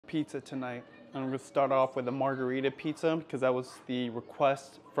pizza tonight. I'm gonna start off with a margarita pizza because that was the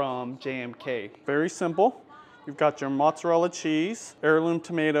request from JMK. Very simple. You've got your mozzarella cheese, heirloom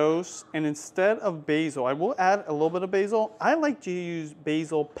tomatoes, and instead of basil, I will add a little bit of basil. I like to use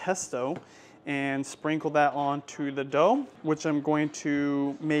basil pesto and sprinkle that onto the dough, which I'm going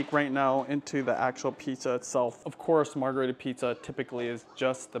to make right now into the actual pizza itself. Of course, margherita pizza typically is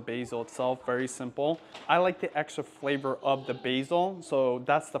just the basil itself, very simple. I like the extra flavor of the basil, so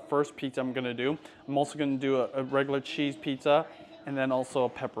that's the first pizza I'm gonna do. I'm also gonna do a regular cheese pizza and then also a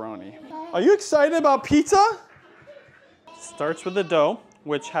pepperoni. Are you excited about pizza? Starts with the dough,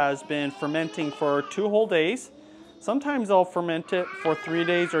 which has been fermenting for 2 whole days. Sometimes I'll ferment it for 3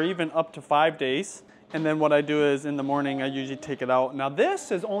 days or even up to 5 days. And then what I do is in the morning, I usually take it out. Now this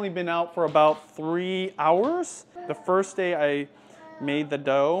has only been out for about 3 hours. The first day I made the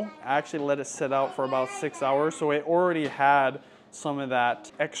dough, I actually let it sit out for about 6 hours. So it already had some of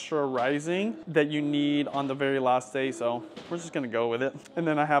that extra rising that you need on the very last day. So we're just gonna go with it. And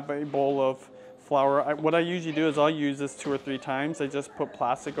then I have a bowl of flour. What I usually do is I'll use this 2 or 3 times. I just put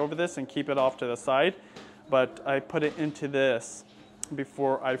plastic over this and keep it off to the side. But I put it into this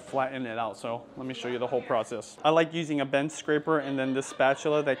before I flatten it out. So let me show you the whole process. I like using a bench scraper and then this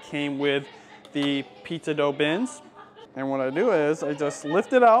spatula that came with the pizza dough bins. And what I do is I just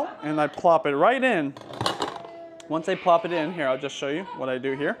lift it out and I plop it right in. Once I plop it in, here, I'll just show you what I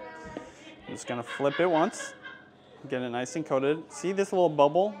do here. I'm just gonna flip it once, get it nice and coated. See this little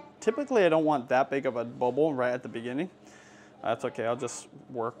bubble? Typically I don't want that big of a bubble right at the beginning. That's okay, I'll just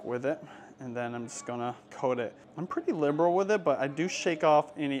work with it. And then I'm just gonna coat it. I'm pretty liberal with it, but I do shake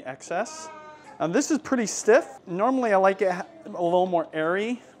off any excess. Now this is pretty stiff. Normally I like it a little more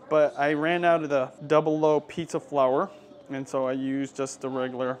airy, but I ran out of the double low pizza flour, and so I used just the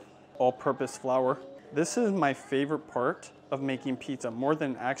regular all-purpose flour. This is my favorite part of making pizza, more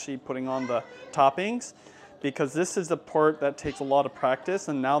than actually putting on the toppings, because this is the part that takes a lot of practice,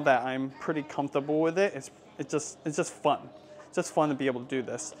 and now that I'm pretty comfortable with it, it's just fun. It's just fun to be able to do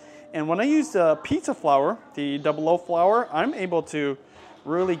this. And when I use the pizza flour, the double O flour, I'm able to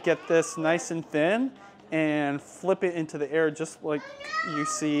really get this nice and thin and flip it into the air just like you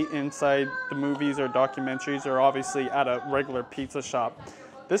see inside the movies or documentaries or obviously at a regular pizza shop.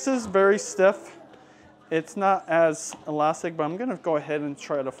 This is very stiff. It's not as elastic, but I'm gonna go ahead and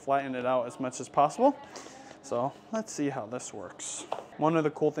try to flatten it out as much as possible. So let's see how this works. One of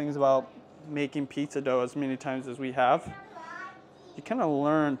the cool things about making pizza dough as many times as we have, you kind of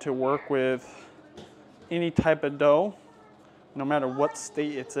learn to work with any type of dough, no matter what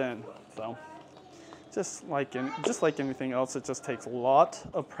state it's in. So just like anything else, it just takes a lot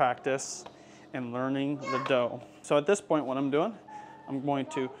of practice and learning the dough. So at this point, what I'm doing, I'm going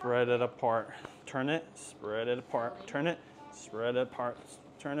to spread it apart. Turn it, spread it apart. Turn it, spread it apart.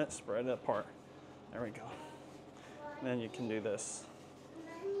 Turn it, spread it apart. There we go. And then you can do this.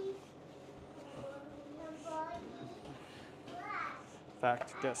 In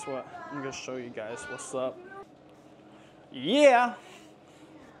fact, guess what? I'm gonna show you guys what's up. Yeah!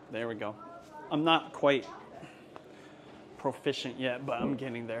 There we go. I'm not quite proficient yet, but I'm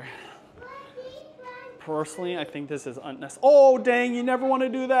getting there. Personally, I think this is unnecessary. Oh, dang, you never want to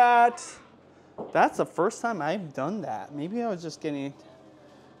do that. That's the first time I've done that. Maybe I was just getting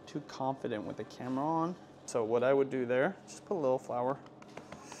too confident with the camera on. So what I would do there, just put a little flour.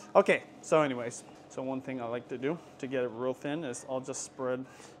 Okay, so anyways. So one thing I like to do to get it real thin is I'll just spread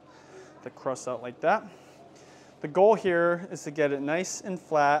the crust out like that. The goal here is to get it nice and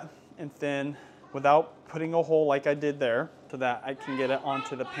flat and thin without putting a hole like I did there so that I can get it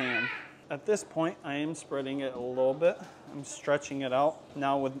onto the pan. At this point, I am spreading it a little bit. I'm stretching it out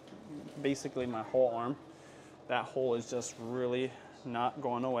now with basically my whole arm. That hole is just really not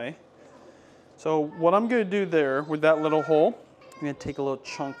going away. So what I'm gonna do there with that little hole, I'm gonna take a little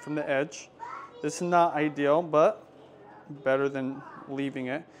chunk from the edge. This is not ideal, but better than leaving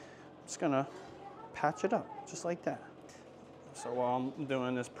it. I'm just gonna patch it up, just like that. So what I'm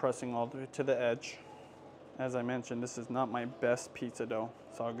doing is pressing all the way to the edge. As I mentioned, this is not my best pizza dough.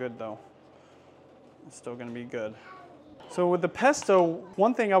 It's all good though. It's still gonna be good. So with the pesto,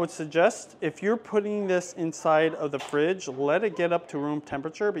 one thing I would suggest, if you're putting this inside of the fridge, let it get up to room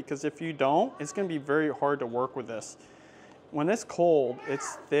temperature, because if you don't, it's gonna be very hard to work with this. When it's cold,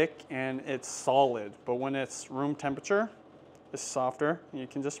 it's thick and it's solid, but when it's room temperature, it's softer, and you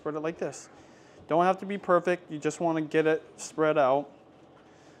can just spread it like this. Don't have to be perfect, you just want to get it spread out.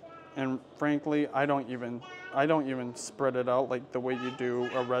 And frankly, I don't even spread it out like the way you do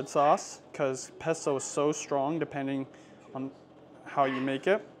a red sauce, because pesto is so strong depending on how you make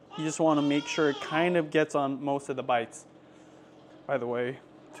it. You just want to make sure it kind of gets on most of the bites. By the way,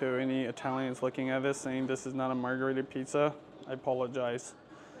 To any Italians looking at this saying this is not a margherita pizza, I apologize.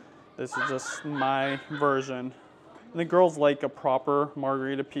 This is just my version. And the girls like a proper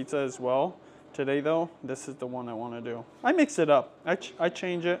margherita pizza as well. Today though, this is the one I want to do. I mix it up. I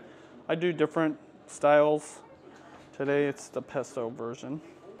change it. I do different styles. Today it's the pesto version.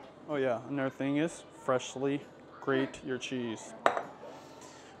 Oh yeah, another thing is freshly grate your cheese.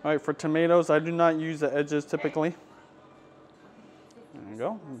 All right, for tomatoes, I do not use the edges typically. There you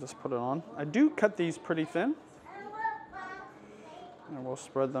go, and just put it on. I do cut these pretty thin. And we'll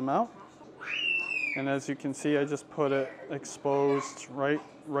spread them out. And as you can see, I just put it exposed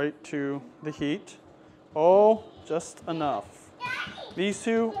right to the heat. Oh, just enough. These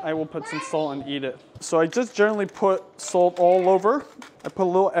two, I will put some salt and eat it. So I just generally put salt all over. I put a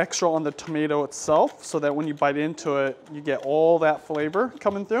little extra on the tomato itself so that when you bite into it, you get all that flavor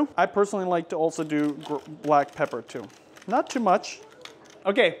coming through. I personally like to also do black pepper too. Not too much.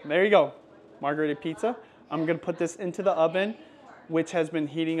 Okay, there you go. Margherita pizza. I'm gonna put this into the oven, which has been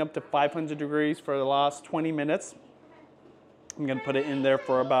heating up to 500 degrees for the last 20 minutes. I'm gonna put it in there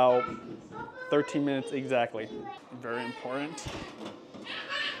for about 13 minutes exactly. Very important.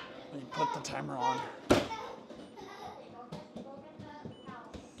 You put the timer on.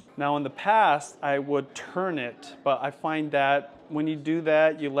 Now in the past, I would turn it, but I find that when you do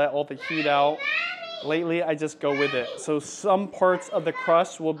that, you let all the heat out. Lately, I just go with it. So some parts of the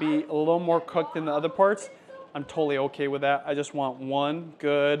crust will be a little more cooked than the other parts. I'm totally okay with that. I just want one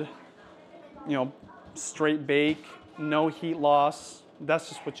good, straight bake, no heat loss. That's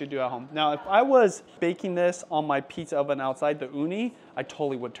just what you do at home. Now, if I was baking this on my pizza oven outside, the uni, I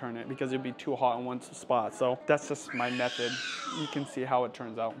totally would turn it because it'd be too hot in one spot. So that's just my method. You can see how it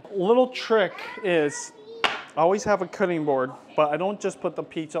turns out. A little trick is, I always have a cutting board, but I don't just put the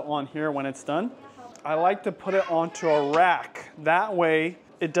pizza on here when it's done. I like to put it onto a rack. That way,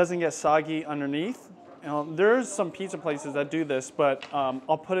 it doesn't get soggy underneath. There's some pizza places that do this, but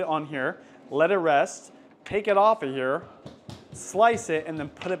I'll put it on here, let it rest, take it off of here, slice it, and then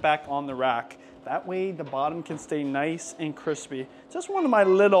put it back on the rack. That way the bottom can stay nice and crispy. Just one of my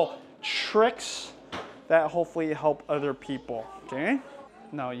little tricks that hopefully help other people, okay?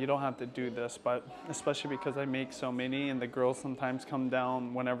 No, you don't have to do this, but especially because I make so many and the girls sometimes come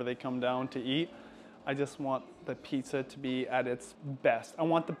down whenever they come down to eat, I just want the pizza to be at its best. I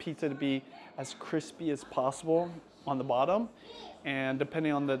want the pizza to be as crispy as possible on the bottom, and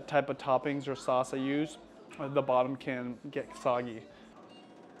depending on the type of toppings or sauce I use, the bottom can get soggy.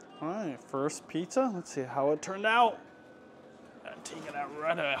 All right, first pizza. Let's see how it turned out. Take it out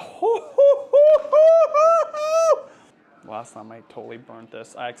right away. Last time I totally burnt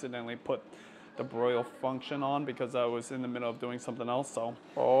this. I accidentally put the broil function on because I was in the middle of doing something else, so.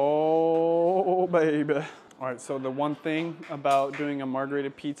 Oh, baby. All right, so the one thing about doing a margherita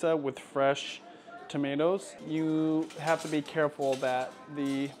pizza with fresh tomatoes, you have to be careful that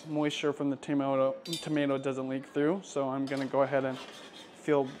the moisture from the tomato doesn't leak through. So I'm gonna go ahead and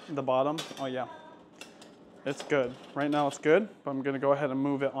feel the bottom. Oh yeah, it's good. Right now it's good, but I'm gonna go ahead and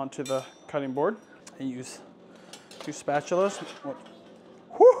move it onto the cutting board and use 2 spatulas.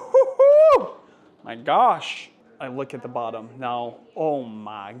 My gosh, I look at the bottom now. Oh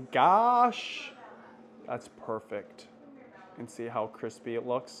my gosh, that's perfect. And see how crispy it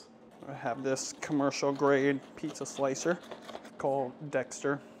looks. I have this commercial grade pizza slicer called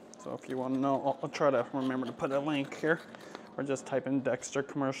Dexter. So if you want to know, I'll try to remember to put a link here, or just type in Dexter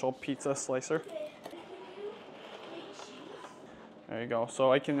commercial pizza slicer. There you go.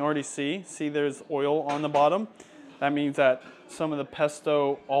 So I can already see there's oil on the bottom. That means that some of the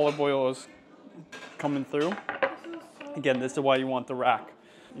pesto olive oil is coming through. Again, this is why you want the rack.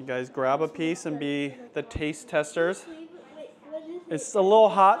 You guys grab a piece and be the taste testers. It's a little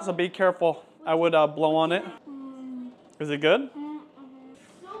hot, so be careful. I would blow on it. Is it good?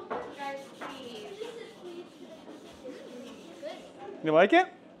 You like it?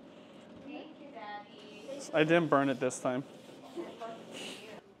 I didn't burn it this time.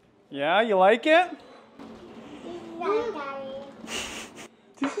 Yeah, you like it?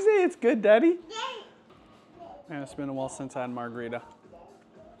 Did you say it's good, Daddy? Man, it's been a while since I had margarita.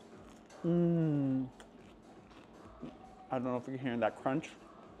 I don't know if you can hear that crunch.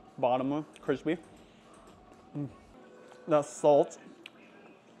 Bottom crispy. That salt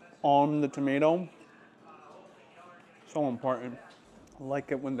on the tomato, so important. I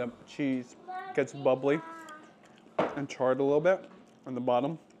like it when the cheese gets bubbly and charred a little bit on the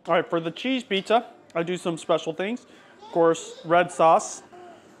bottom. All right, for the cheese pizza, I do some special things. Of course, red sauce.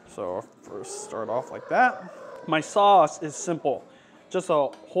 So I'll first start off like that. My sauce is simple. Just a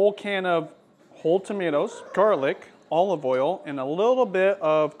whole can of whole tomatoes, garlic, olive oil and a little bit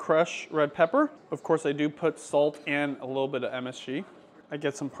of crushed red pepper. Of course, I do put salt and a little bit of MSG. I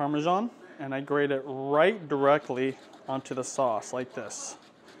get some Parmesan and I grate it right directly onto the sauce like this.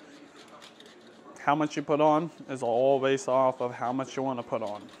 How much you put on is all based off of how much you want to put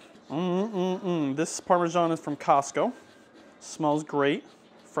on. This Parmesan is from Costco. Smells great,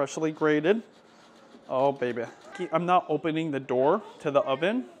 freshly grated. Oh baby. I'm not opening the door to the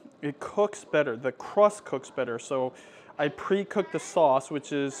oven. It cooks better, the crust cooks better. So I pre-cook the sauce,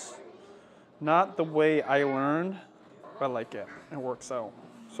 which is not the way I learned, but I like it, it works out.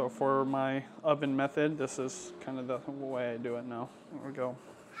 So for my oven method, this is kind of the way I do it now. There we go.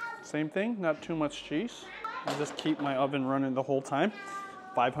 Same thing, not too much cheese. I just keep my oven running the whole time.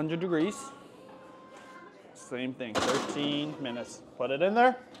 500 degrees. Same thing, 13 minutes. Put it in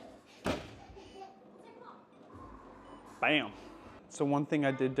there. Bam. So one thing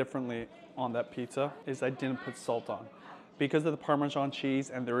I did differently on that pizza is I didn't put salt on. Because of the Parmesan cheese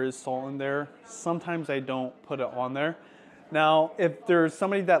and there is salt in there, sometimes I don't put it on there. Now, if there's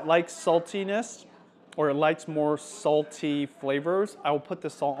somebody that likes saltiness or likes more salty flavors, I will put the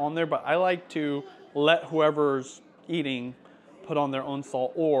salt on there, but I like to let whoever's eating put on their own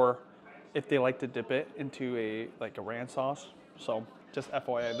salt, or if they like to dip it into a ranch sauce. So just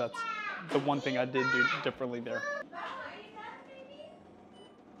FYI, that's the one thing I did do differently there.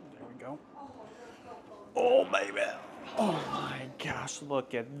 There we go. Oh baby. Oh my gosh,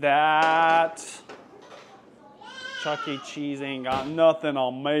 look at that. Chuck E. Cheese ain't got nothing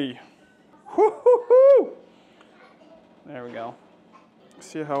on me. Woo-hoo-hoo. There we go.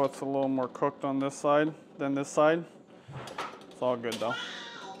 See how it's a little more cooked on this side than this side? It's all good though.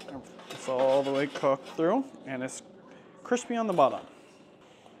 It's all the way cooked through and it's crispy on the bottom.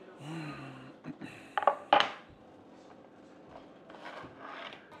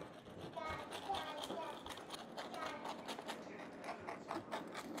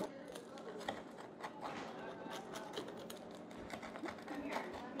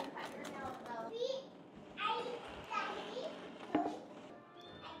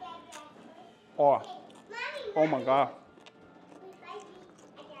 Oh my God.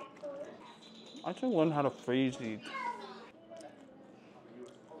 I should learn how to freeze these.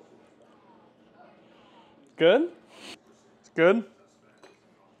 Good? It's good?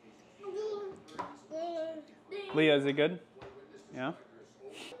 Leah, is it good? Yeah?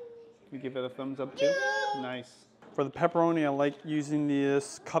 You give it a thumbs up too? Nice. For the pepperoni, I like using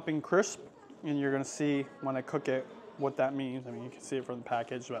this cupping crisp, and you're gonna see when I cook it what that means. I mean, you can see it from the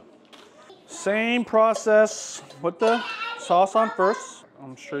package, but same process. Put the sauce on first.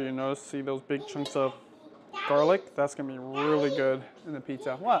 I'm sure you notice, see those big chunks of garlic? That's gonna be really good in the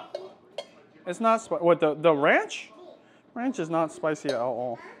pizza. What? It's not spicy. What, the ranch? Ranch is not spicy at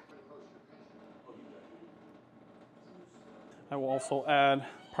all. I will also add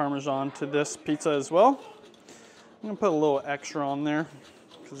Parmesan to this pizza as well. I'm gonna put a little extra on there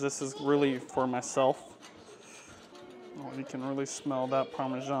because this is really for myself. Oh, you can really smell that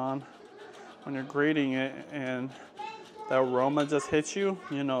Parmesan when you're grating it and the aroma just hits you.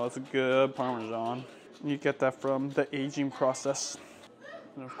 You know it's a good Parmesan. You get that from the aging process.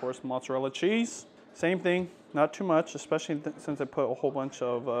 And of course, mozzarella cheese. Same thing, not too much, especially since I put a whole bunch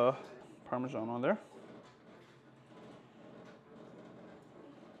of Parmesan on there.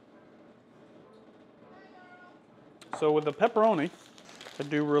 So with the pepperoni, I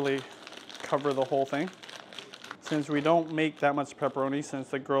do really cover the whole thing. Since we don't make that much pepperoni, since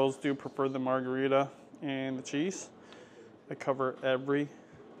the girls do prefer the margarita and the cheese, I cover every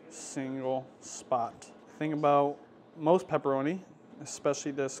single spot. The thing about most pepperoni,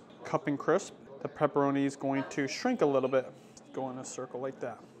 especially this cup and crisp, the pepperoni is going to shrink a little bit. Go in a circle like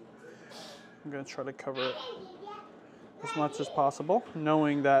that. I'm gonna try to cover it as much as possible,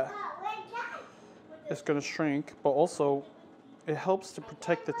 knowing that it's gonna shrink, but also it helps to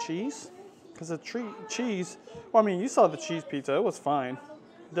protect the cheese. Because the cheese, well, I mean, you saw the cheese pizza, it was fine.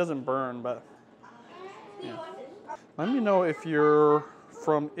 It doesn't burn, but yeah. Let me know if you're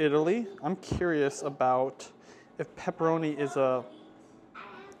from Italy. I'm curious about if pepperoni is a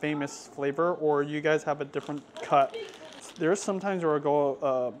famous flavor or you guys have a different cut. There's sometimes where I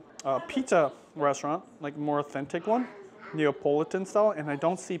go a pizza restaurant, like a more authentic one, Neapolitan style, and I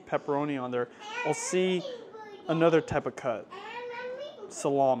don't see pepperoni on there. I'll see another type of cut.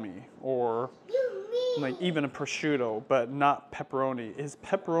 Salami or like even a prosciutto, but not pepperoni. Is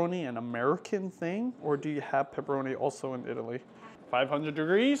pepperoni an American thing or do you have pepperoni also in Italy? 500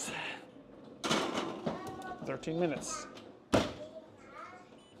 degrees, 13 minutes.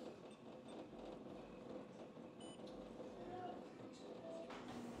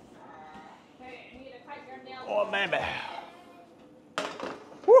 Oh baby.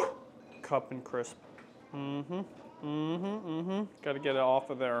 cup and crisp. Got to get it off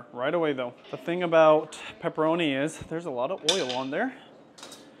of there right away though. The thing about pepperoni is there's a lot of oil on there.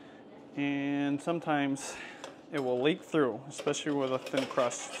 And sometimes it will leak through, especially with a thin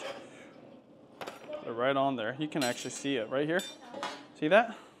crust. Put it right on there. You can actually see it right here. See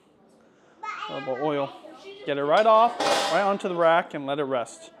that? A little bit of oil. Get it right off, right onto the rack and let it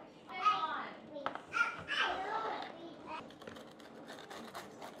rest.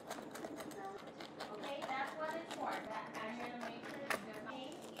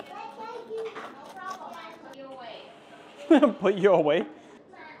 Put you away.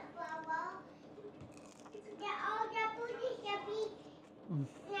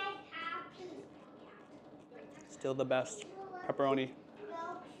 Still the best. Pepperoni.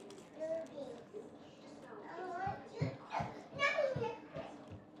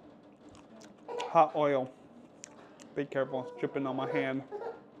 Hot oil. Be careful, it's dripping on my hand.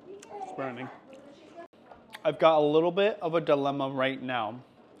 It's burning. I've got a little bit of a dilemma right now.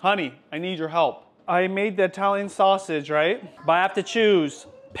 Honey, I need your help. I made the Italian sausage, right? But I have to choose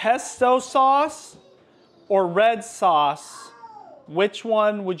pesto sauce or red sauce. Which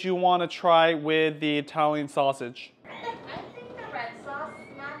one would you want to try with the Italian sausage? I think the red sauce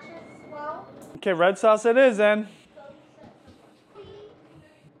matches well. Okay, red sauce it is then.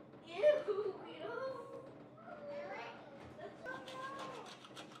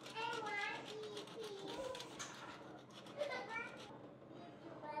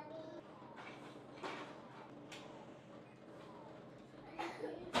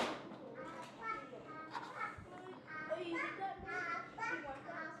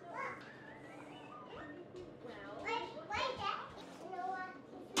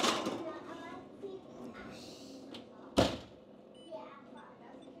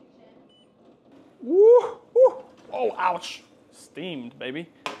 Woo, woo. Oh, ouch. Steamed, baby.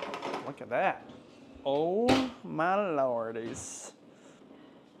 Look at that. Oh, my lordies.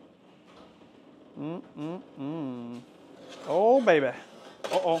 Oh, baby.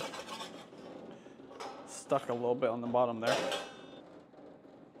 Uh-oh. Stuck a little bit on the bottom there.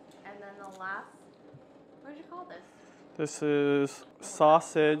 And then the last, what did you call this? This is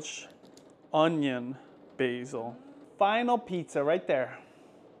sausage, onion, basil. Final pizza right there.